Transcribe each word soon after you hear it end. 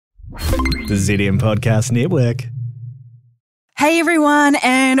The ZDM Podcast Network. Hey everyone,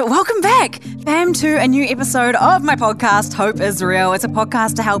 and welcome back, fam, to a new episode of my podcast, Hope is Real. It's a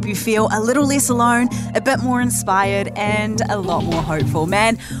podcast to help you feel a little less alone, a bit more inspired, and a lot more hopeful.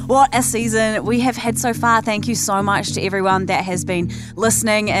 Man, what a season we have had so far. Thank you so much to everyone that has been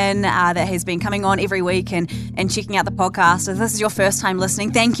listening in, that has been coming on every week and checking out the podcast. If this is your first time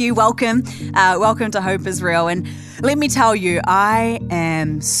listening, thank you, welcome. Welcome to Hope is Real. And let me tell you, I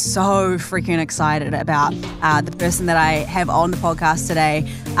am so freaking excited about the person that I have on the podcast today.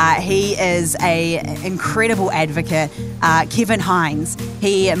 He is an incredible advocate, Kevin Hines.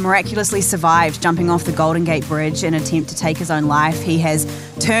 He miraculously survived jumping off the Golden Gate Bridge in an attempt to take his own life. He has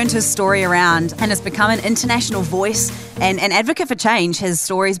turned his story around and has become an international voice and an advocate for change. His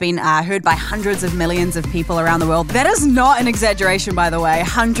story's been heard by hundreds of millions of people around the world. That is not an exaggeration, by the way.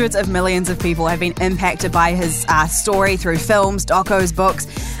 Hundreds of millions of people have been impacted by his story through films, docos, books,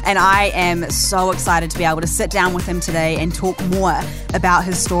 and I am so excited to be able to sit down with him today and talk more about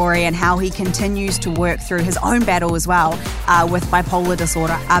his story and how he continues to work through his own battle as well with bipolar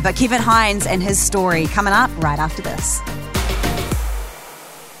disorder. But Kevin Hines and his story coming up right after this.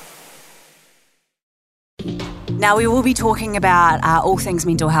 Now, we will be talking about all things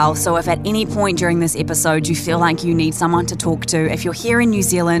mental health, so if at any point during this episode you feel like you need someone to talk to, if you're here in New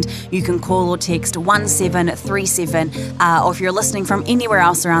Zealand, you can call or text 1737, or if you're listening from anywhere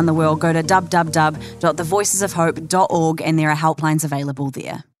else around the world, go to www.thevoicesofhope.org and there are helplines available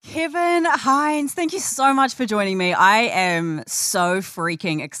there. Kevin Hines, thank you so much for joining me. I am so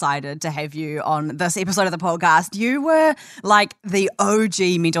freaking excited to have you on this episode of the podcast. You were like the OG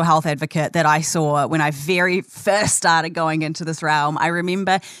mental health advocate that I saw when I very first started going into this realm. I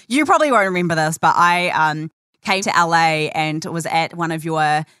remember, you probably won't remember this, but I came to LA and was at one of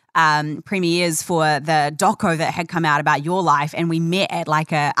your premieres for the doco that had come out about your life, and we met at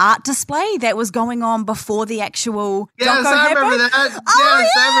like a art display that was going on before the actual doco happened. Remember that.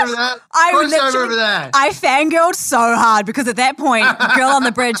 I remember that. Of course I remember that. I fangirled so hard because at that point, Girl on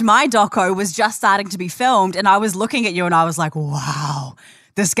the Bridge, my doco was just starting to be filmed, and I was looking at you and I was like, wow,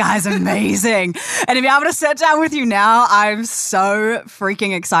 this guy's amazing. And to be able to sit down with you now, I'm so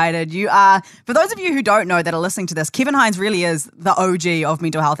freaking excited. You are, for those of you who don't know that are listening to this, Kevin Hines really is the OG of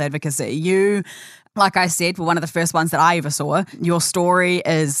mental health advocacy. You, like I said, were one of the first ones that I ever saw. Your story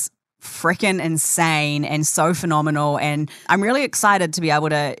is freaking insane and so phenomenal. And I'm really excited to be able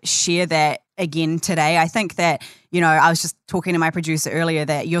to share that again today. I think that, you know, I was just talking to my producer earlier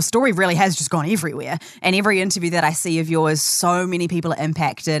that your story really has just gone everywhere. And every interview that I see of yours, so many people are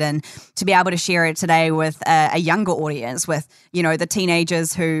impacted. And to be able to share it today with a younger audience, with, you know, the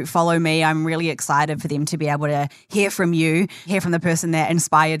teenagers who follow me, I'm really excited for them to be able to hear from you, hear from the person that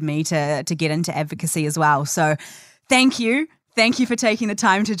inspired me to get into advocacy as well. So thank you. Thank you for taking the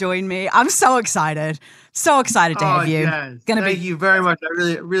time to join me. I'm so excited. So excited to have you. Yes. Thank you very much. I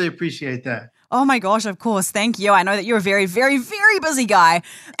really appreciate that. Oh my gosh, of course. Thank you. I know that you're a very, very, very busy guy.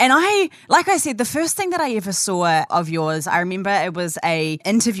 And like I said, the first thing that I ever saw of yours, I remember it was a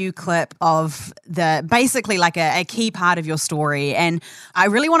interview clip of basically like a key part of your story. And I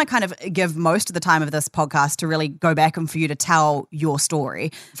really want to kind of give most of the time of this podcast to really go back and for you to tell your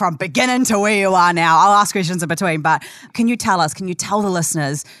story from beginning to where you are now. I'll ask questions in between, but can you tell the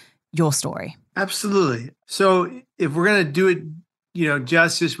listeners your story? Absolutely. So if we're going to do it,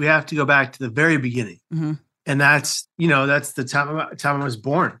 justice, we have to go back to the very beginning. Mm-hmm. And that's the time I was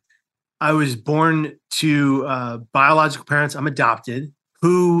born. I was born to biological parents. I'm adopted,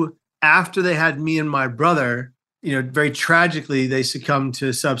 who, after they had me and my brother, very tragically, they succumbed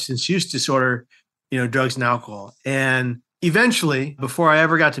to substance use disorder, drugs and alcohol. And eventually, before I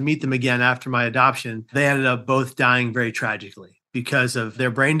ever got to meet them again after my adoption, they ended up both dying very tragically because of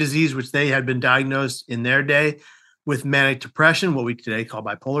their brain disease, which they had been diagnosed in their day with manic depression, what we today call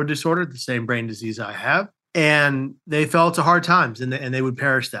bipolar disorder, the same brain disease I have. And they fell to hard times and they would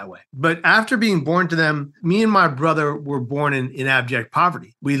perish that way. But after being born to them, me and my brother were born in abject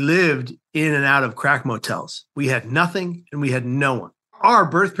poverty. We lived in and out of crack motels. We had nothing and we had no one. Our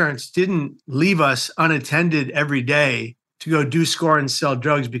birth parents didn't leave us unattended every day to go do score and sell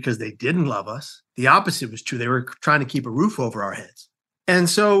drugs because they didn't love us. The opposite was true. They were trying to keep a roof over our heads. And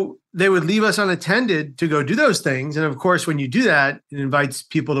so they would leave us unattended to go do those things. And of course, when you do that, it invites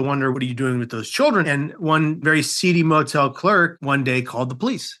people to wonder, what are you doing with those children? And one very seedy motel clerk one day called the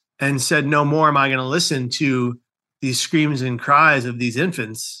police and said, no more am I going to listen to these screams and cries of these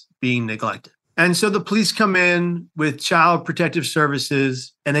infants being neglected. And so the police come in with Child Protective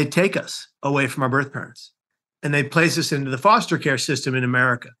Services and they take us away from our birth parents. And they place us into the foster care system in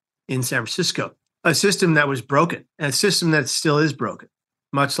America, in San Francisco, a system that was broken, and a system that still is broken.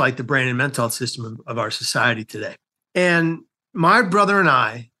 much like the brain and mental health system of our society today. And my brother and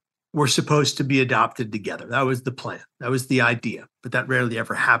I were supposed to be adopted together. That was the plan. That was the idea. But that rarely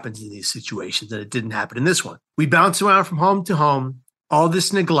ever happens in these situations, and it didn't happen in this one. We bounced around from home to home, all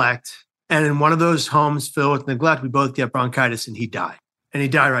this neglect. And in one of those homes filled with neglect, we both get bronchitis, and he died. And he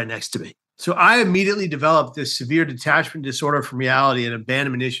died right next to me. So I immediately developed this severe detachment disorder from reality and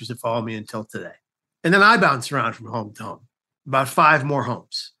abandonment issues that follow me until today. And then I bounced around from home to home, about 5 more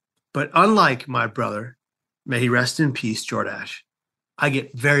homes. But unlike my brother, may he rest in peace, Jordash, I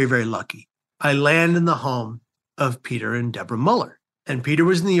get very, very lucky. I land in the home of Peter and Deborah Muller. And Peter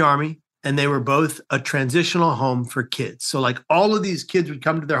was in the Army, and they were both a transitional home for kids. So like all of these kids would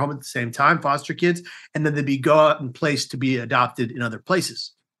come to their home at the same time, foster kids, and then they'd be go out and placed to be adopted in other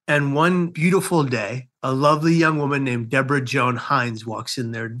places. And one beautiful day, a lovely young woman named Deborah Joan Hines walks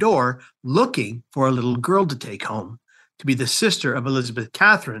in their door looking for a little girl to take home, to be the sister of Elizabeth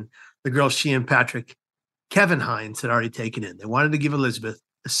Catherine, the girl she and Patrick Kevin Hines had already taken in. They wanted to give Elizabeth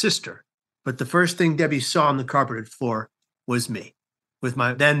a sister. But the first thing Debbie saw on the carpeted floor was me, with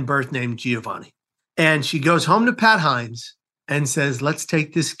my then birth name, Giovanni. And she goes home to Pat Hines and says, let's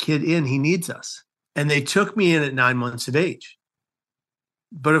take this kid in. He needs us. And they took me in at 9 months of age.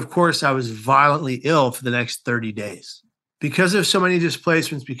 But of course, I was violently ill for the next 30 days. Because of so many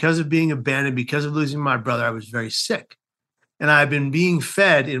displacements, because of being abandoned, because of losing my brother, I was very sick. And I've been being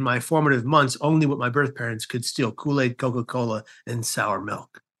fed in my formative months only what my birth parents could steal: Kool-Aid, Coca-Cola, and sour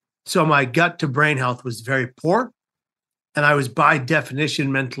milk. So my gut to brain health was very poor. And I was by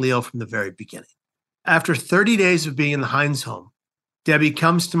definition mentally ill from the very beginning. After 30 days of being in the Hines home, Debbie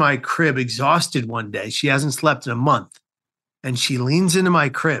comes to my crib exhausted one day. She hasn't slept in a month. And she leans into my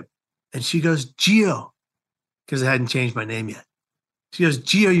crib and she goes, Gio, because I hadn't changed my name yet. She goes,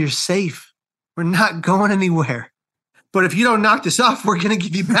 Gio, you're safe. We're not going anywhere. But if you don't knock this off, we're going to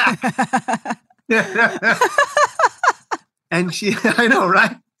give you back. And she, I know,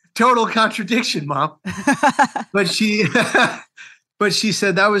 right? Total contradiction, Mom. But she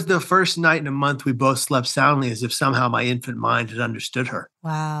said that was the first night in a month we both slept soundly, as if somehow my infant mind had understood her.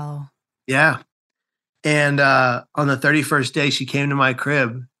 Wow. Yeah. And on the 31st day, she came to my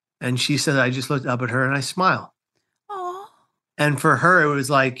crib and she said, I just looked up at her and I smiled. Aww. And for her, it was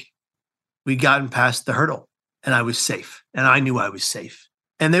like we'd gotten past the hurdle and I was safe. And I knew I was safe.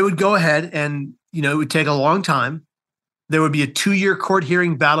 And they would go ahead and, you know, it would take a long time. There would be a 2-year court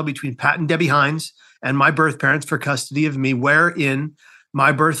hearing battle between Pat and Debbie Hines and my birth parents for custody of me, wherein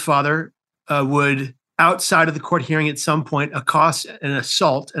my birth father would, outside of the court hearing at some point, accost and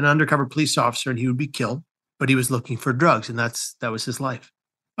assault an undercover police officer, and he would be killed. But he was looking for drugs, and that was his life.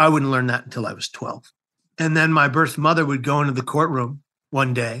 I wouldn't learn that until I was 12. And then my birth mother would go into the courtroom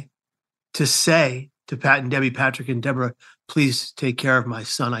one day to say to Pat and Debbie, Patrick and Deborah, please take care of my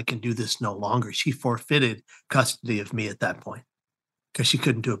son. I can do this no longer. She forfeited custody of me at that point because she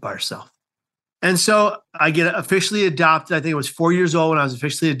couldn't do it by herself. And so I get officially adopted. I think I was 4 years old when I was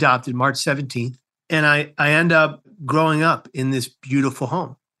officially adopted, March 17th. And I end up growing up in this beautiful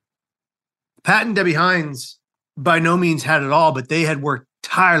home. Pat and Debbie Hines by no means had it all, but they had worked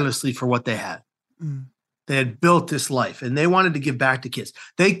tirelessly for what they had. Mm. They had built this life and they wanted to give back to kids.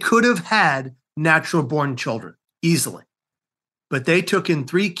 They could have had natural born children easily, but they took in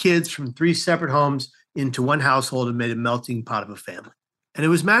 3 kids from 3 separate homes into one household and made a melting pot of a family. And it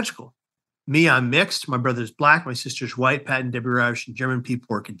was magical. Me, I'm mixed. My brother's black. My sister's white. Pat and Debbie were Irish, and German people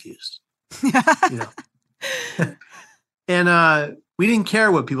were confused. You know, and we didn't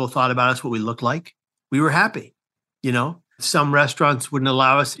care what people thought about us, what we looked like. We were happy. You know, some restaurants wouldn't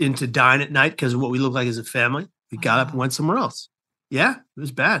allow us in to dine at night because of what we looked like as a family. We got up and went somewhere else. Yeah, it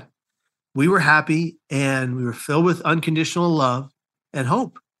was bad. We were happy and we were filled with unconditional love and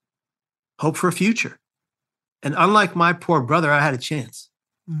hope for a future. And unlike my poor brother, I had a chance.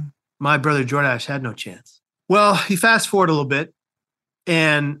 Mm. My brother Jordash had no chance. Well, you fast forward a little bit.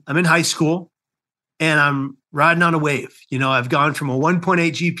 And I'm in high school and I'm riding on a wave. You know, I've gone from a 1.8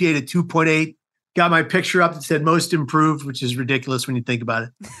 GPA to 2.8, got my picture up that said most improved, which is ridiculous when you think about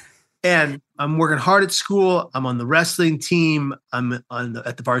it. And I'm working hard at school. I'm on the wrestling team. I'm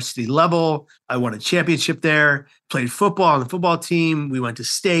at the varsity level. I won a championship there, played football on the football team. We went to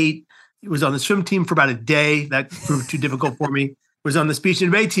state. Was on the swim team for about a day. That proved too difficult for me. Was on the speech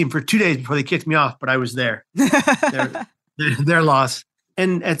and debate team for 2 days before they kicked me off, but I was there. Their loss.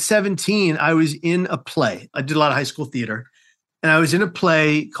 And at 17, I was in a play. I did a lot of high school theater. And I was in a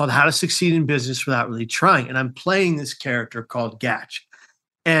play called How to Succeed in Business Without Really Trying. And I'm playing this character called Gatch.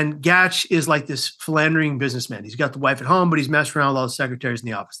 And Gatch is like this philandering businessman. He's got the wife at home, but he's messing around with all the secretaries in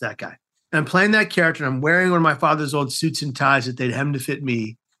the office, that guy. And I'm playing that character, and I'm wearing one of my father's old suits and ties that they'd hem to fit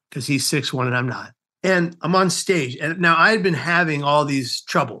me because he's 6'1" and I'm not. And I'm on stage. And now I had been having all these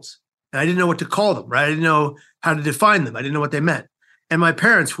troubles, and I didn't know what to call them, right? I didn't know how to define them. I didn't know what they meant. And my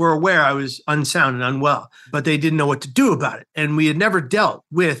parents were aware I was unsound and unwell, but they didn't know what to do about it. And we had never dealt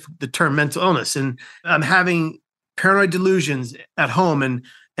with the term mental illness. And I'm having paranoid delusions at home and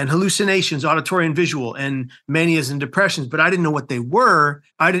hallucinations, auditory and visual, and manias and depressions, but I didn't know what they were.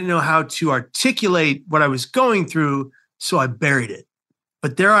 I didn't know how to articulate what I was going through, so I buried it.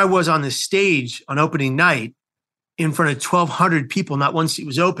 But there I was on the stage on opening night in front of 1,200 people, not one seat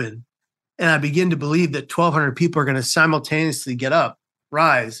was open. And I begin to believe that 1,200 people are going to simultaneously get up,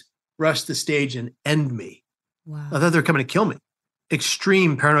 rise, rush the stage, and end me. Wow. I thought they were coming to kill me.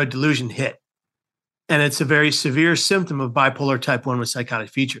 Extreme paranoid delusion hit. And it's a very severe symptom of bipolar type 1 with psychotic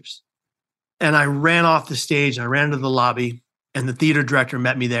features. And I ran off the stage, and I ran to the lobby, and the theater director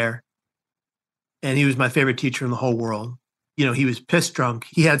met me there. And he was my favorite teacher in the whole world. You know, he was pissed drunk.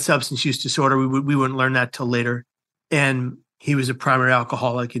 He had substance use disorder. We wouldn't learn that till later. And he was a primary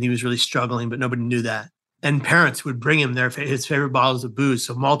alcoholic, and he was really struggling, but nobody knew that. And parents would bring him his favorite bottles of booze.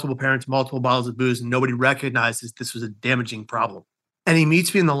 So multiple parents, multiple bottles of booze, and nobody recognizes this was a damaging problem. And he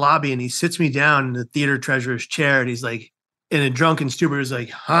meets me in the lobby, and he sits me down in the theater treasurer's chair, and he's like, in a drunken stupor, he's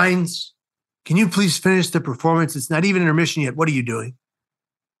like, Hines, can you please finish the performance? It's not even intermission yet. What are you doing?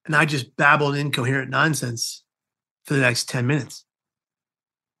 And I just babbled incoherent nonsense for the next 10 minutes.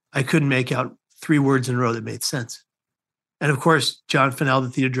 I couldn't make out 3 words in a row that made sense. And of course, John Fennell, the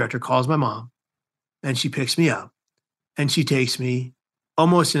theater director, calls my mom, and she picks me up, and she takes me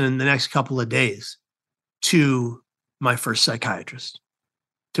almost in the next couple of days to my first psychiatrist.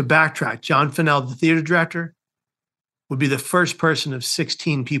 To backtrack, John Fennell, the theater director, would be the first person of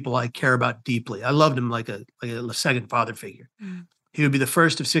 16 people I care about deeply. I loved him like a second father figure. Mm. He would be the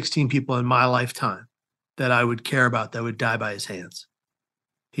first of 16 people in my lifetime that I would care about that would die by his hands.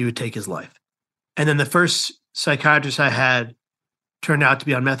 He would take his life. And then the first psychiatrist I had turned out to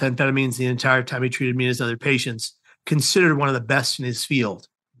be on methamphetamines the entire time he treated me and his other patients, considered one of the best in his field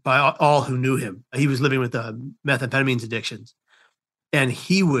by all who knew him. He was living with methamphetamines addictions, and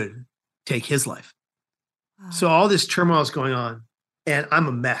he would take his life. Wow. So all this turmoil is going on, and I'm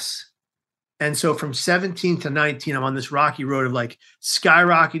a mess. And so from 17 to 19, I'm on this rocky road of like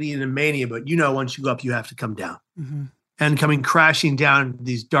skyrocketing into mania, but once you go up, you have to come down. Mm-hmm. And coming crashing down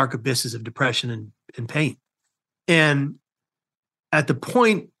these dark abysses of depression and pain. And at the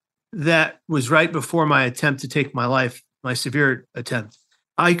point that was right before my attempt to take my life, my severe attempt,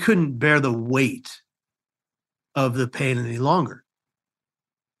 I couldn't bear the weight of the pain any longer.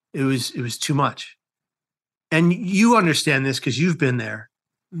 It was too much. And you understand this because you've been there,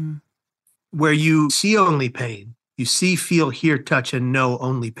 where you see only pain. You see, feel, hear, touch, and know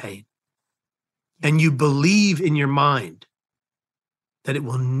only pain. And you believe in your mind that it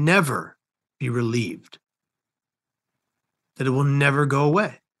will never be relieved, that it will never go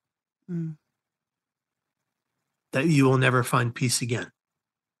away, that you will never find peace again.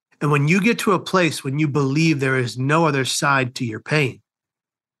 And when you get to a place when you believe there is no other side to your pain,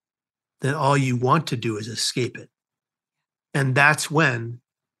 then all you want to do is escape it. And that's when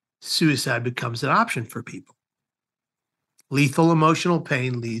suicide becomes an option for people. Lethal emotional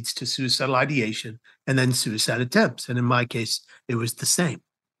pain leads to suicidal ideation and then suicide attempts. And in my case, it was the same.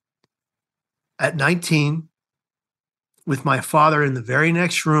 At 19, with my father in the very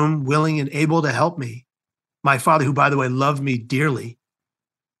next room, willing and able to help me, my father, who, by the way, loved me dearly,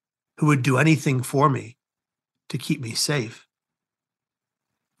 who would do anything for me to keep me safe,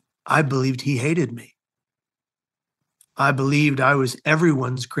 I believed he hated me. I believed I was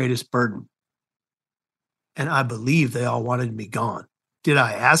everyone's greatest burden. And I believed they all wanted me gone. Did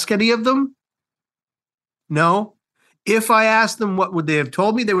I ask any of them? No. If I asked them, what would they have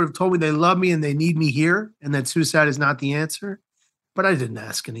told me? They would have told me they love me and they need me here and that suicide is not the answer. But I didn't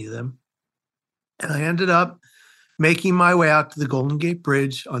ask any of them. And I ended up making my way out to the Golden Gate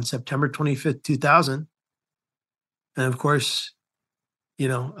Bridge on September 25th, 2000. And of course,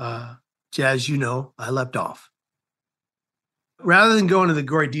 Jazz, I leapt off. Rather than go into the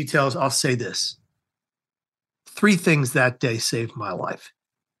gory details, I'll say this. 3 things that day saved my life.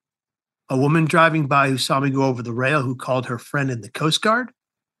 A woman driving by who saw me go over the rail, who called her friend in the Coast Guard,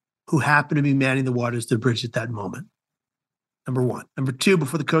 who happened to be manning the waters of the bridge at that moment. Number 1. Number 2,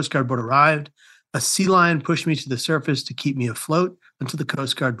 before the Coast Guard boat arrived, a sea lion pushed me to the surface to keep me afloat until the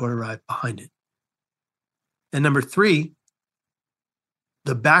Coast Guard boat arrived behind it. And number 3,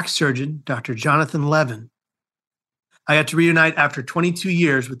 the back surgeon, Dr. Jonathan Levin. I got to reunite after 22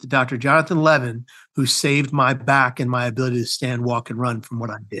 years with the Dr. Jonathan Levin, who saved my back and my ability to stand, walk, and run from what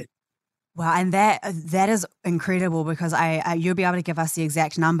I did. Wow, and that is incredible because you'll be able to give us the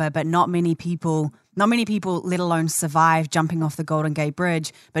exact number, but not many people, let alone survive jumping off the Golden Gate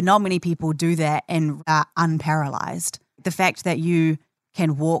Bridge, but not many people do that and are unparalyzed. The fact that you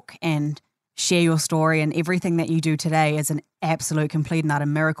can walk and share your story and everything that you do today is an absolute, complete and utter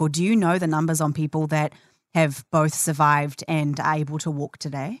miracle. Do you know the numbers on people that have both survived and are able to walk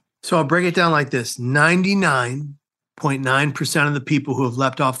today? So I'll break it down like this. 99.9% of the people who have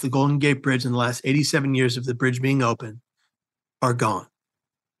leapt off the Golden Gate Bridge in the last 87 years of the bridge being open are gone.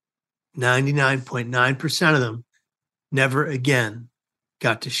 99.9% of them never again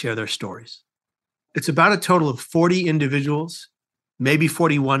got to share their stories. It's about a total of 40 individuals, maybe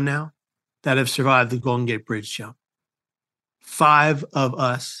 41 now, that have survived the Golden Gate Bridge jump. 5 of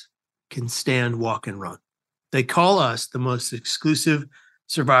us can stand, walk, and run. They call us the most exclusive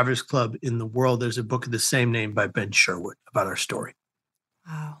survivors club in the world. There's a book of the same name by Ben Sherwood about our story.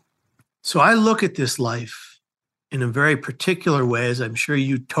 Wow. So I look at this life in a very particular way, as I'm sure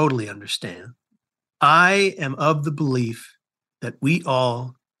you totally understand. I am of the belief that we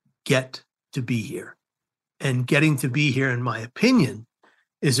all get to be here. And getting to be here, in my opinion,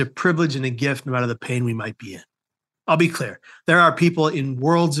 is a privilege and a gift no matter the pain we might be in. I'll be clear. There are people in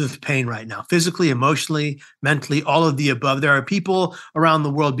worlds of pain right now, physically, emotionally, mentally, all of the above. There are people around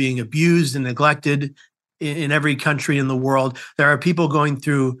the world being abused and neglected in every country in the world. There are people going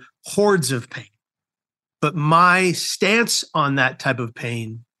through hordes of pain. But my stance on that type of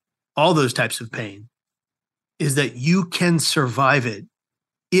pain, all those types of pain, is that you can survive it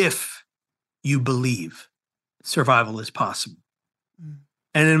if you believe survival is possible.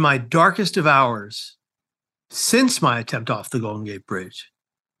 And in my darkest of hours, since my attempt off the Golden Gate Bridge,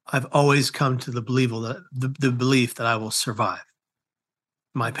 I've always come to the belief that I will survive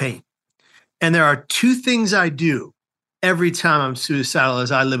my pain. And there are 2 things I do every time I'm suicidal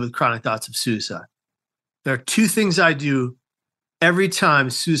as I live with chronic thoughts of suicide. There are 2 things I do every time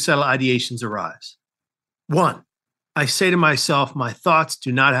suicidal ideations arise. 1, I say to myself, my thoughts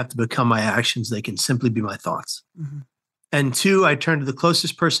do not have to become my actions. They can simply be my thoughts. Mm-hmm. And 2, I turn to the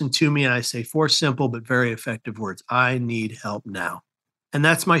closest person to me and I say 4 simple but very effective words. I need help now. And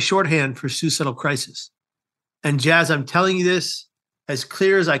that's my shorthand for suicidal crisis. And Jazz, I'm telling you this as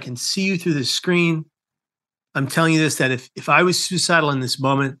clear as I can see you through this screen. I'm telling you this, that if I was suicidal in this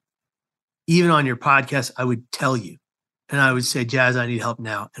moment, even on your podcast, I would tell you. And I would say, Jazz, I need help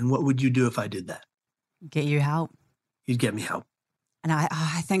now. And what would you do if I did that? Get you help. You'd get me help. And I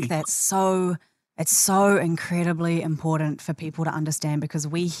think that's so... It's so incredibly important for people to understand because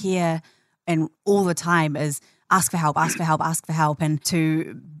we hear and all the time is ask for help, ask for help, ask for help. And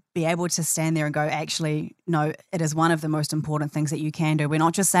to be able to stand there and go, actually, no, it is one of the most important things that you can do. We're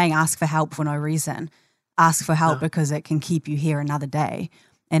not just saying ask for help for no reason. Ask for help because it can keep you here another day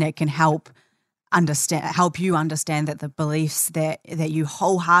and it can help you understand that the beliefs that you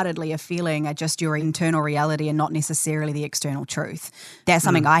wholeheartedly are feeling are just your internal reality and not necessarily the external truth. That's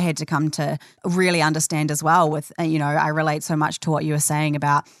something I had to come to really understand as well with, I relate so much to what you were saying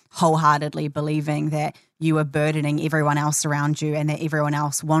about wholeheartedly believing that you were burdening everyone else around you and that everyone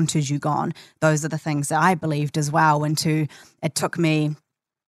else wanted you gone. Those are the things that I believed as well. And it took me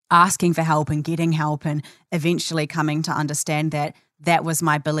asking for help and getting help and eventually coming to understand that was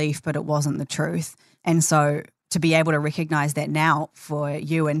my belief, but it wasn't the truth. And so to be able to recognize that now for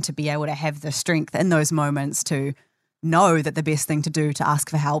you and to be able to have the strength in those moments to know that the best thing to do to ask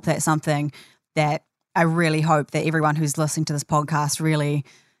for help, that's something that I really hope that everyone who's listening to this podcast really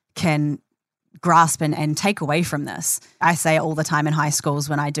can grasp and take away from this. I say it all the time in high schools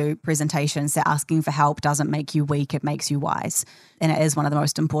when I do presentations that asking for help doesn't make you weak, it makes you wise. And it is one of the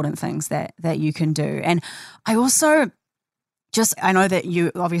most important things that you can do. And I also... I know that you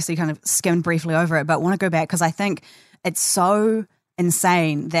obviously kind of skimmed briefly over it, but want to go back because I think it's so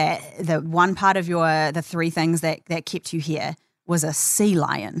insane that the one part of the 3 things that kept you here was a sea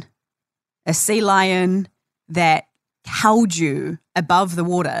lion that held you above the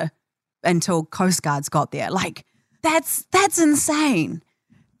water until Coast Guards got there. Like that's insane.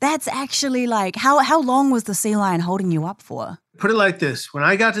 That's actually like, how long was the sea lion holding you up for? Put it like this. When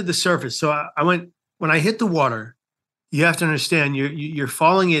I got to the surface, so when I hit the water, you have to understand you're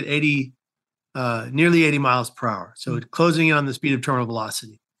falling at nearly 80 miles per hour. So it's closing in on the speed of terminal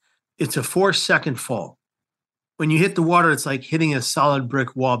velocity. It's a 4-second fall. When you hit the water, it's like hitting a solid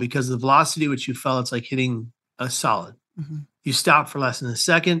brick wall because of the velocity at which you fell, it's like hitting a solid. Mm-hmm. You stop for less than a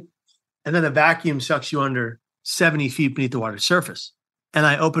second, and then a vacuum sucks you under 70 feet beneath the water's surface. And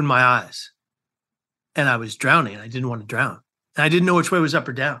I opened my eyes, and I was drowning, and I didn't want to drown. And I didn't know which way was up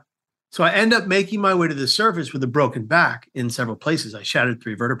or down. So I end up making my way to the surface with a broken back in several places. I shattered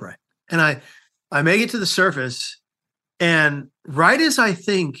 3 vertebrae. And I make it to the surface, and right as I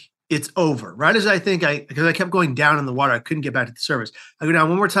think it's over, right as I think because I kept going down in the water, I couldn't get back to the surface. I go down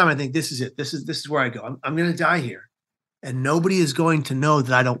one more time. I think this is it. This is where I go. I'm going to die here, and nobody is going to know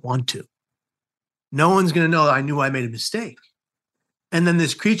that I don't want to. No one's going to know that I knew I made a mistake. And then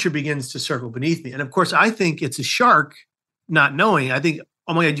this creature begins to circle beneath me, and of course, I think it's a shark, not knowing. I think,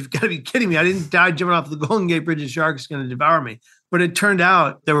 oh my God, you've got to be kidding me! I didn't die jumping off the Golden Gate Bridge. The shark is going to devour me. But it turned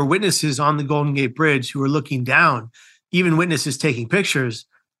out there were witnesses on the Golden Gate Bridge who were looking down, even witnesses taking pictures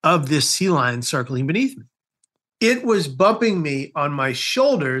of this sea lion circling beneath me. It was bumping me on my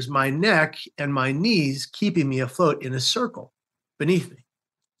shoulders, my neck, and my knees, keeping me afloat in a circle beneath me.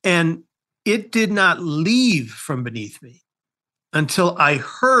 And it did not leave from beneath me until I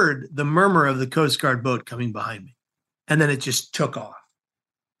heard the murmur of the Coast Guard boat coming behind me. And then it just took off.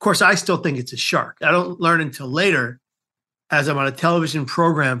 Of course, I still think it's a shark. I don't learn until later, as I'm on a television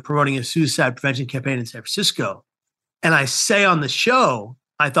program promoting a suicide prevention campaign in San Francisco. And I say on the show,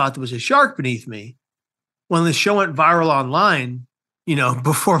 I thought there was a shark beneath me. When the show went viral online,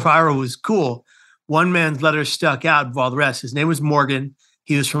 before viral was cool, one man's letter stuck out of all the rest. His name was Morgan.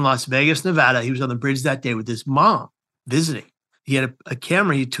 He was from Las Vegas, Nevada. He was on the bridge that day with his mom visiting. He had a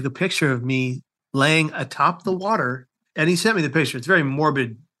camera. He took a picture of me laying atop the water, and he sent me the picture. It's a very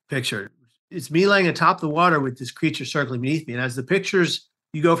morbid picture. It's me laying atop the water with this creature circling beneath me. And as the pictures,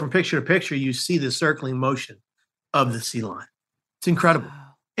 you go from picture to picture, you see the circling motion of the sea lion. It's incredible.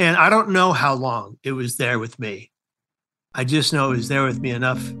 And I don't know how long it was there with me. I just know it was there with me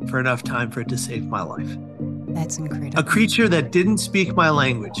enough time for it to save my life. That's incredible. A creature that didn't speak my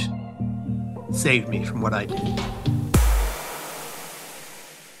language saved me from what I did.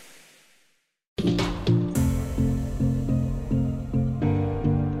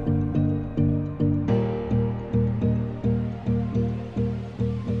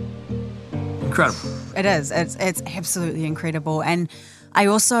 Incredible. It is. It's absolutely incredible. And I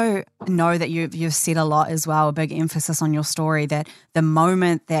also know that you've said a lot as well, a big emphasis on your story, that the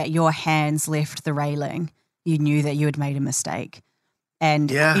moment that your hands left the railing, you knew that you had made a mistake.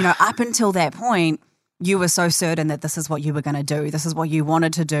 And, up until that point, you were so certain that this is what you were going to do. This is what you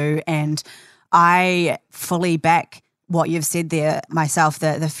wanted to do. And I fully back what you've said there myself,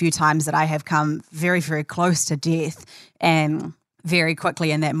 the few times that I have come very, very close to death, and very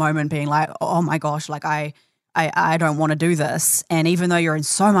quickly in that moment being like, oh my gosh, like I don't want to do this. And even though you're in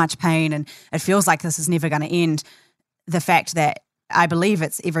so much pain and it feels like this is never going to end, the fact that I believe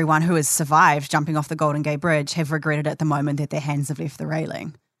it's everyone who has survived jumping off the Golden Gate Bridge have regretted at the moment that their hands have left the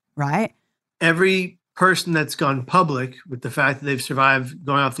railing, right? Every person that's gone public with the fact that they've survived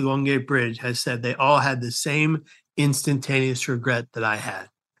going off the Golden Gate Bridge has said they all had the same instantaneous regret that I had.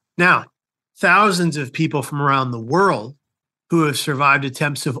 Now, thousands of people from around the world who have survived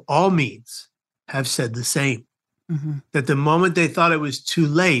attempts of all means have said the same, that the moment they thought it was too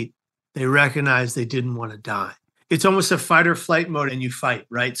late, they recognized they didn't want to die. It's almost a fight or flight mode, and you fight,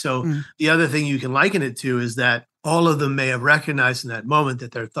 right? So the other thing you can liken it to is that all of them may have recognized in that moment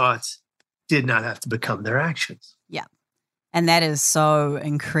that their thoughts did not have to become their actions. Yeah. And that is so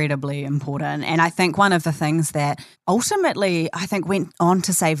incredibly important. And I think one of the things that ultimately I think went on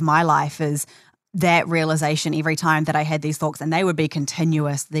to save my life is that realization every time that I had these thoughts, and they would be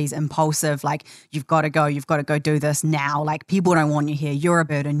continuous, these impulsive, like, you've got to go do this now. Like, people don't want you here. You're a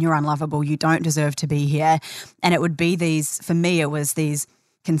burden. You're unlovable. You don't deserve to be here. And it would be these, for me, it was these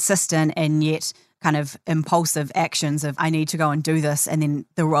consistent and yet kind of impulsive actions of, I need to go and do this and then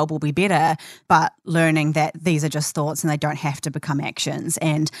the world will be better, but learning that these are just thoughts and they don't have to become actions.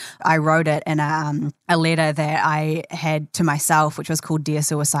 And I wrote it in a letter that I had to myself, which was called Dear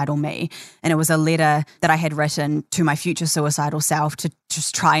Suicidal Me. And it was a letter that I had written to my future suicidal self to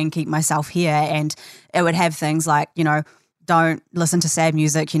just try and keep myself here. And it would have things like, don't listen to sad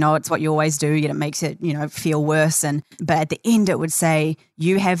music, it's what you always do, yet it makes it, feel worse. But at the end it would say,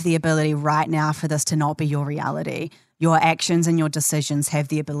 you have the ability right now for this to not be your reality. Your actions and your decisions have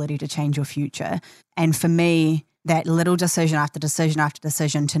the ability to change your future. And for me, that little decision after decision after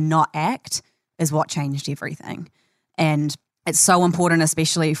decision to not act is what changed everything. And it's so important,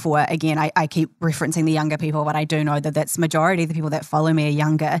 especially for, again, I keep referencing the younger people, but I do know that that's majority of the people that follow me are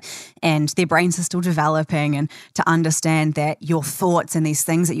younger and their brains are still developing, and to understand that your thoughts and these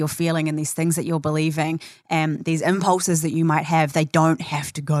things that you're feeling and these things that you're believing and these impulses that you might have, they don't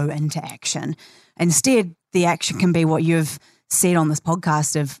have to go into action. Instead, the action can be what you've said on this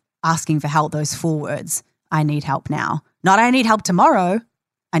podcast of asking for help, those 4 words. I need help now. Not I need help tomorrow.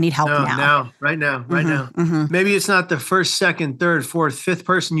 I need help now. Right now. Maybe it's not the first, second, third, fourth, fifth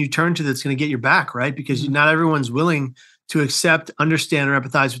person you turn to that's going to get your back, right? Because not everyone's willing to accept, understand, or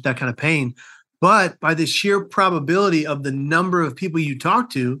empathize with that kind of pain. But by the sheer probability of the number of people you talk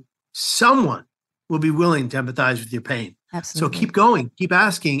to, someone will be willing to empathize with your pain. Absolutely. So keep going, keep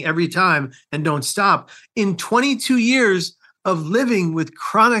asking every time, and don't stop. In 22 years of living with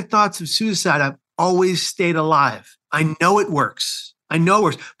chronic thoughts of suicide, I've always stayed alive. I know it works.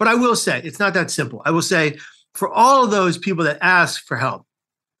 But I will say, it's not that simple. I will say, for all of those people that ask for help,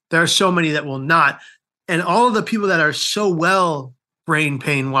 there are so many that will not. And all of the people that are so well brain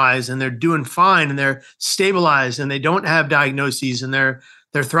pain wise, and they're doing fine, and they're stabilized, and they don't have diagnoses, and they're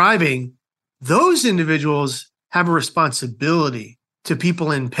thriving, those individuals have a responsibility to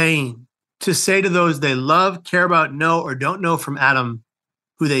people in pain to say to those they love, care about, know, or don't know from Adam,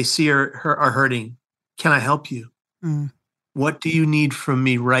 who they see are hurting, can I help you? Mm. What do you need from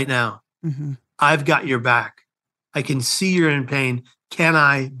me right now? Mm-hmm. I've got your back. I can see you're in pain. Can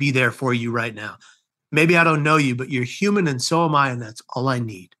I be there for you right now? Maybe I don't know you, but you're human and so am I, and that's all I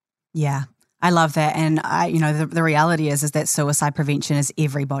need. Yeah, I love that. And the reality is that suicide prevention is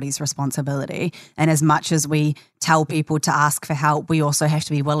everybody's responsibility. And as much as we tell people to ask for help, we also have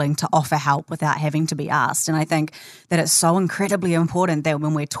to be willing to offer help without having to be asked. And I think that it's so incredibly important that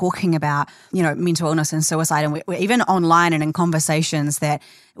when we're talking about, mental illness and suicide, and we're even online and in conversations, that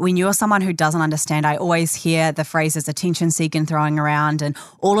when you're someone who doesn't understand, I always hear the phrases attention seeking throwing around and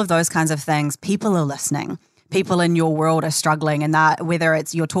all of those kinds of things. People are listening. People in your world are struggling, and that whether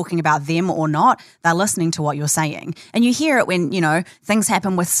it's you're talking about them or not, they're listening to what you're saying. And you hear it when, things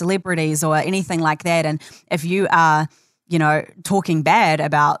happen with celebrities or anything like that. And if you are, talking bad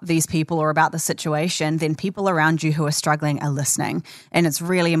about these people or about the situation, then people around you who are struggling are listening. And it's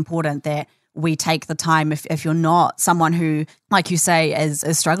really important that we take the time, if you're not someone who, like you say, is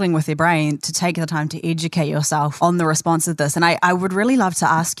struggling with their brain, to take the time to educate yourself on the response of this. And I would really love to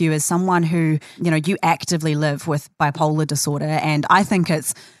ask you, as someone who, you actively live with bipolar disorder, and I think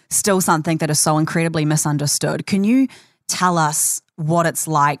it's still something that is so incredibly misunderstood. Can you tell us what it's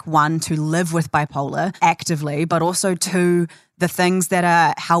like, one, to live with bipolar actively, but also two, the things that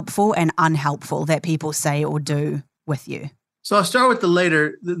are helpful and unhelpful that people say or do with you? So I'll start with the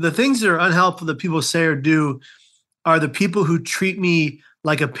later. The things that are unhelpful that people say or do are the people who treat me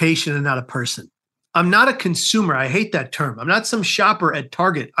like a patient and not a person. I'm not a consumer. I hate that term. I'm not some shopper at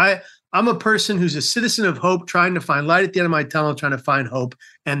Target. I'm a person who's a citizen of hope, trying to find light at the end of my tunnel, trying to find hope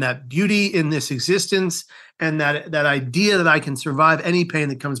and that beauty in this existence, and that idea that I can survive any pain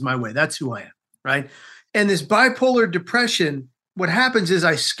that comes my way. That's who I am, right? And this bipolar depression, what happens is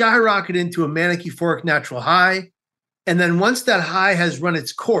I skyrocket into a manic euphoric natural high. And then once that high has run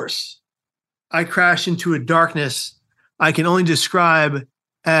its course, I crash into a darkness I can only describe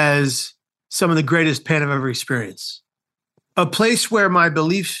as some of the greatest pain I've ever experienced. A place where my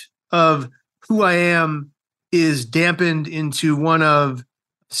belief of who I am is dampened into one of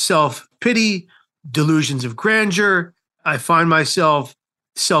self-pity, delusions of grandeur. I find myself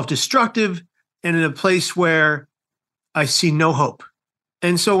self-destructive and in a place where I see no hope.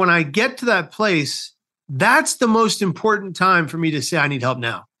 And so when I get to that place, that's the most important time for me to say, I need help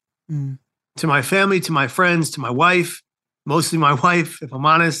now. Mm. To my family, to my friends, to my wife, mostly my wife, if I'm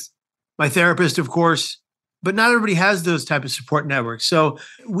honest, my therapist, of course, but not everybody has those type of support networks. So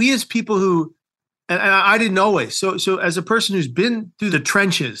we as people who, and I didn't always, so as a person who's been through the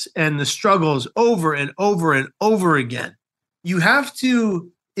trenches and the struggles over and over and over again, you have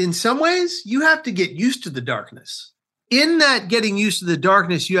to, in some ways, you have to get used to the darkness. In that getting used to the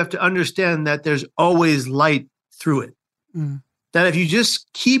darkness, you have to understand that there's always light through it. Mm. That if you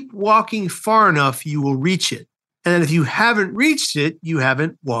just keep walking far enough, you will reach it. And that if you haven't reached it, you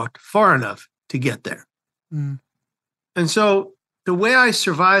haven't walked far enough to get there. Mm. And so the way I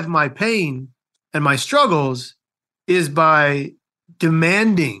survive my pain and my struggles is by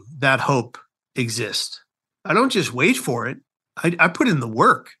demanding that hope exist. I don't just wait for it. I put in the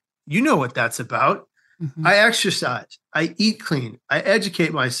work. You know what that's about. Mm-hmm. I exercise. I eat clean. I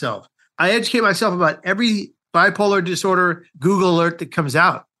educate myself. I educate myself about every bipolar disorder Google alert that comes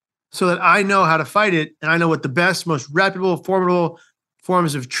out so that I know how to fight it and I know what the best, most reputable, formidable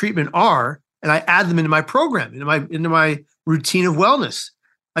forms of treatment are, and I add them into my program, into my routine of wellness.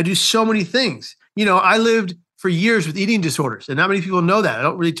 I do so many things. I lived for years with eating disorders, and not many people know that. I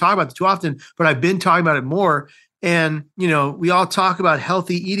don't really talk about it too often, but I've been talking about it more. And, we all talk about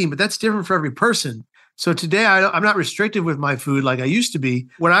healthy eating, but that's different for every person. So today I'm not restrictive with my food like I used to be.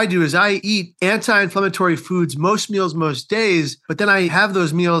 What I do is I eat anti-inflammatory foods most meals, most days, but then I have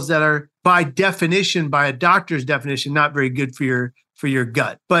those meals that are by definition, by a doctor's definition, not very good for your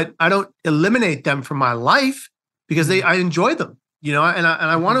gut. But I don't eliminate them from my life because I enjoy them, and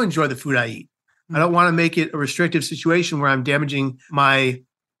I want to enjoy the food I eat. I don't want to make it a restrictive situation where I'm damaging my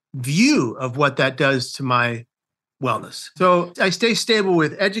view of what that does to my wellness. So I stay stable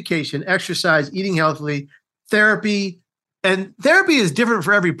with education, exercise, eating healthily, therapy. And therapy is different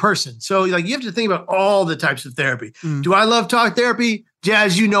for every person. So like you have to think about all the types of therapy. Do I love talk therapy?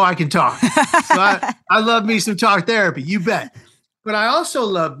 Jazz, you know I can talk. So I love me some talk therapy, you bet. But I also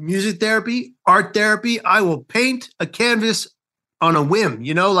love music therapy, art therapy. I will paint a canvas on a whim,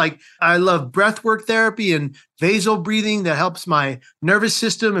 like I love breath work therapy and vasal breathing that helps my nervous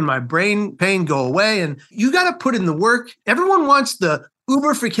system and my brain pain go away. And you got to put in the work. Everyone wants the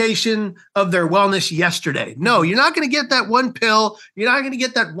Uberification of their wellness yesterday. No, you're not going to get that one pill. You're not going to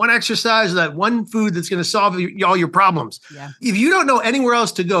get that one exercise or that one food that's going to solve all your problems. Yeah. If you don't know anywhere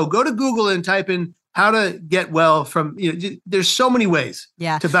else to go to Google and type in how to get well from, there's so many ways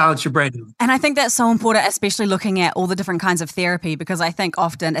to balance your brain. And I think that's so important, especially looking at all the different kinds of therapy, because I think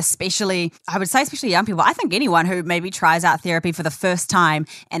often, especially young people, I think anyone who maybe tries out therapy for the first time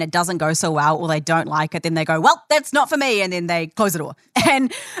and it doesn't go so well or they don't like it, then they go, well, that's not for me. And then they close the door.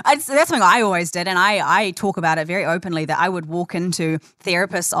 And that's something I always did. And I talk about it very openly that I would walk into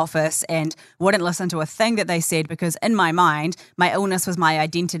therapist's office and wouldn't listen to a thing that they said because in my mind, my illness was my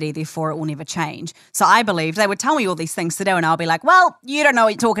identity, therefore it will never change. So I believed they would tell me all these things to do and I'll be like, well, you don't know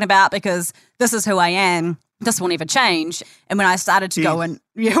what you're talking about because this is who I am. This will never change. And when I started to go in,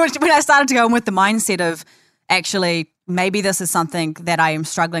 with the mindset of actually, maybe this is something that I am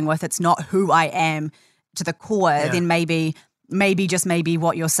struggling with. It's not who I am to the core. Then maybe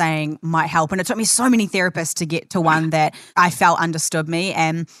what you're saying might help. And it took me so many therapists to get to one that I felt understood me.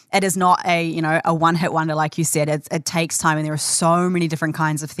 And it is not a one-hit wonder, like you said. It takes time, and there are so many different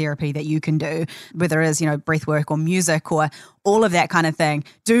kinds of therapy that you can do, whether it is, breath work or music or all of that kind of thing.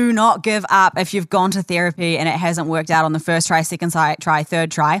 Do not give up if you've gone to therapy and it hasn't worked out on the first try, second try, third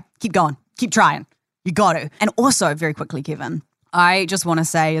try. Keep going. Keep trying. You got to. And also, very quickly, Kevin, I just want to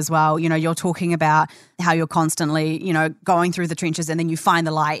say as well, you're talking about how you're constantly, going through the trenches and then you find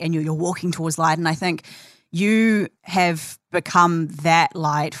the light and you're walking towards light. And I think you have become that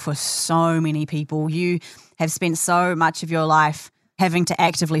light for so many people. You have spent so much of your life having to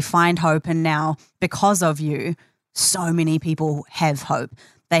actively find hope. And now, because of you, so many people have hope.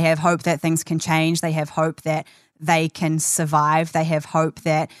 They have hope that things can change. They have hope that they can survive. They have hope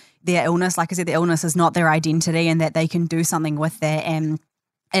that their illness, like I said, the illness is not their identity and that they can do something with that. And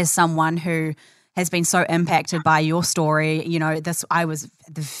as someone who has been so impacted by your story, I was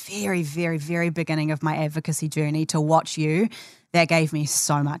at the very, very, very beginning of my advocacy journey. To watch you, that gave me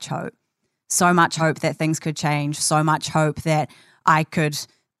so much hope that things could change, so much hope that I could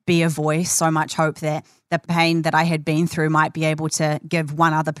be a voice, so much hope that the pain that I had been through might be able to give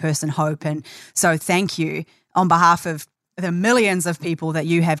one other person hope. And so thank you on behalf of the millions of people that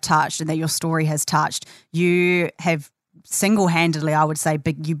you have touched and that your story has touched. You have single-handedly, I would say,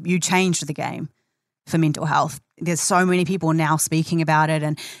 you changed the game for mental health. There's so many people now speaking about it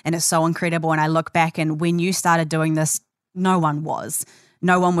and it's so incredible. And I look back and when you started doing this, no one was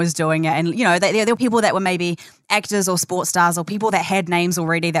doing it. And, there were people that were maybe actors or sports stars or people that had names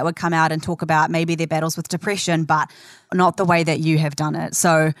already that would come out and talk about maybe their battles with depression, but not the way that you have done it.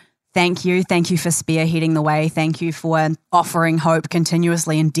 So thank you. Thank you for spearheading the way. Thank you for offering hope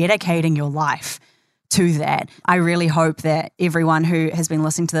continuously and dedicating your life to that. I really hope that everyone who has been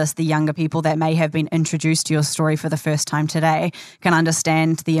listening to this, the younger people that may have been introduced to your story for the first time today, can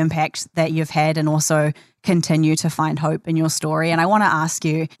understand the impact that you've had and also continue to find hope in your story. And I want to ask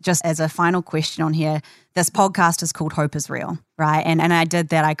you, just as a final question on here, this podcast is called Hope is Real, right? And I did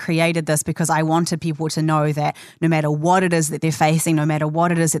that. I created this because I wanted people to know that no matter what it is that they're facing, no matter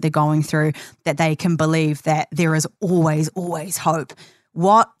what it is that they're going through, that they can believe that there is always, always hope.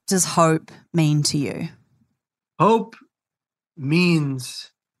 What does hope mean to you? Hope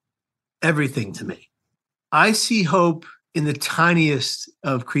means everything to me. I see hope in the tiniest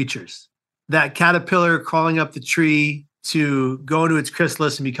of creatures. That caterpillar crawling up the tree to go into its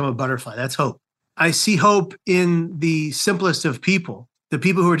chrysalis and become a butterfly. That's hope. I see hope in the simplest of people, the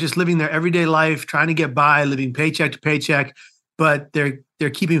people who are just living their everyday life, trying to get by, living paycheck to paycheck, but they're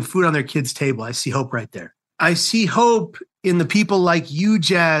keeping food on their kids' table. I see hope right there. I see hope in the people like you,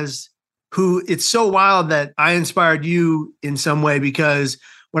 Jazz, who it's so wild that I inspired you in some way, because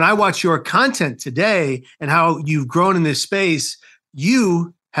when I watch your content today and how you've grown in this space,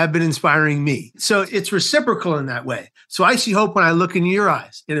 you have been inspiring me. So it's reciprocal in that way. So I see hope when I look in your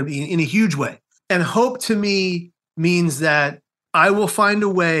eyes in a huge way. And hope to me means that I will find a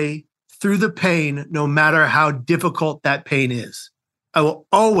way through the pain, no matter how difficult that pain is. I will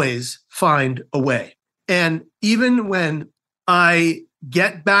always find a way. And even when I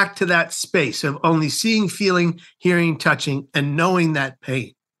get back to that space of only seeing, feeling, hearing, touching, and knowing that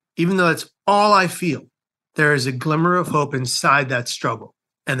pain. Even though that's all I feel, there is a glimmer of hope inside that struggle,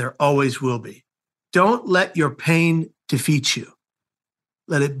 and there always will be. Don't let your pain defeat you.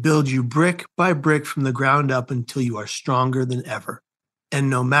 Let it build you brick by brick from the ground up until you are stronger than ever. And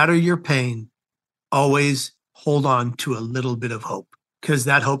no matter your pain, always hold on to a little bit of hope, because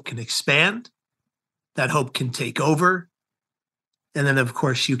that hope can expand, that hope can take over, and then, of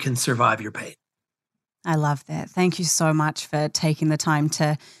course, you can survive your pain. I love that. Thank you so much for taking the time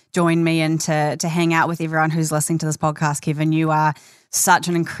to join me and to hang out with everyone who's listening to this podcast, Kevin. You are such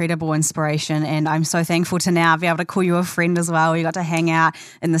an incredible inspiration, and I'm so thankful to now be able to call you a friend as well. We got to hang out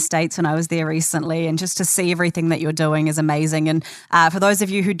in the States when I was there recently, and just to see everything that you're doing is amazing. And for those of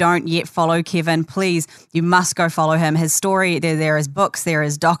you who don't yet follow Kevin, please, you must go follow him. His story, there is books, there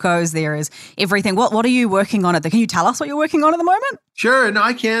is docos, there is everything. What are you working on Can you tell us what you're working on at the moment? Sure, no,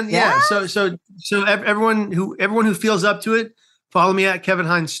 I can. Yeah. So everyone who feels up to it, follow me at Kevin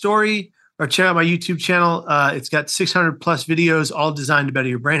Hines Story, or check out my YouTube channel. It's got 600 plus videos, all designed to better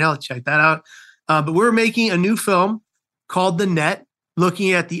your brain health. Check that out. But we're making a new film called The Net,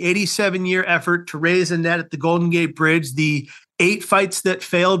 looking at the 87-year effort to raise a net at the Golden Gate Bridge, the 8 fights that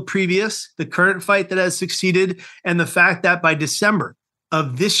failed previous, the current fight that has succeeded, and the fact that by December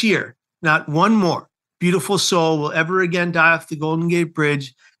of this year, not one more beautiful soul will ever again die off the Golden Gate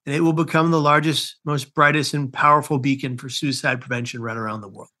Bridge, and it will become the largest, most brightest, and powerful beacon for suicide prevention right around the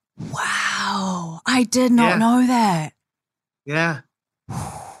world. Wow. I did not know that. Yeah.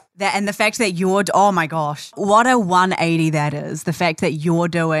 And the fact that oh my gosh, what a 180 that is. The fact that you're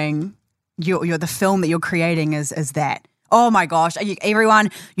doing, you're the film that you're creating is that. Oh my gosh. Everyone,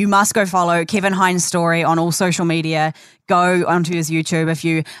 you must go follow Kevin Hines Story on all social media. Go onto his YouTube. If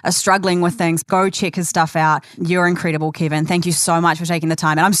you are struggling with things, go check his stuff out. You're incredible, Kevin. Thank you so much for taking the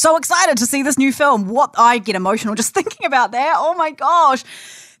time. And I'm so excited to see this new film. I get emotional just thinking about that. Oh my gosh.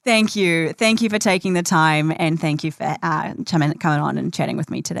 Thank you. Thank you for taking the time, and thank you for coming on and chatting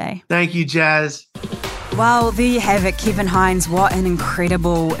with me today. Thank you, Jazz. Well, there you have it, Kevin Hines. What an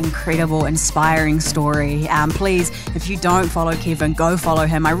incredible, inspiring story. Please, if you don't follow Kevin, go follow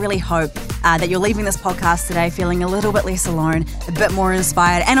him. I really hope that you're leaving this podcast today feeling a little bit less alone, a bit more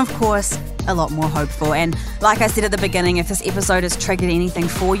inspired, and of course, a lot more hopeful. And like I said at the beginning, if this episode has triggered anything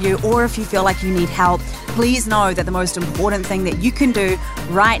for you, or if you feel like you need help, please know that the most important thing that you can do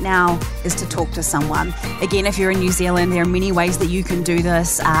right now is to talk to someone. Again, if you're in New Zealand, there are many ways that you can do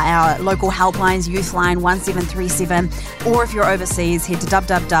this. Our local helplines, Youthline 1737, or if you're overseas, head to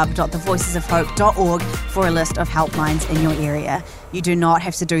www.thevoicesofhope.org for a list of helplines in your area. You do not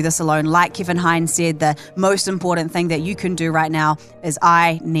have to do this alone. Like Kevin Hines said, the most important thing that you can do right now is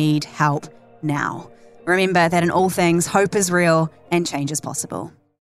I need help now. Remember that in all things, hope is real and change is possible.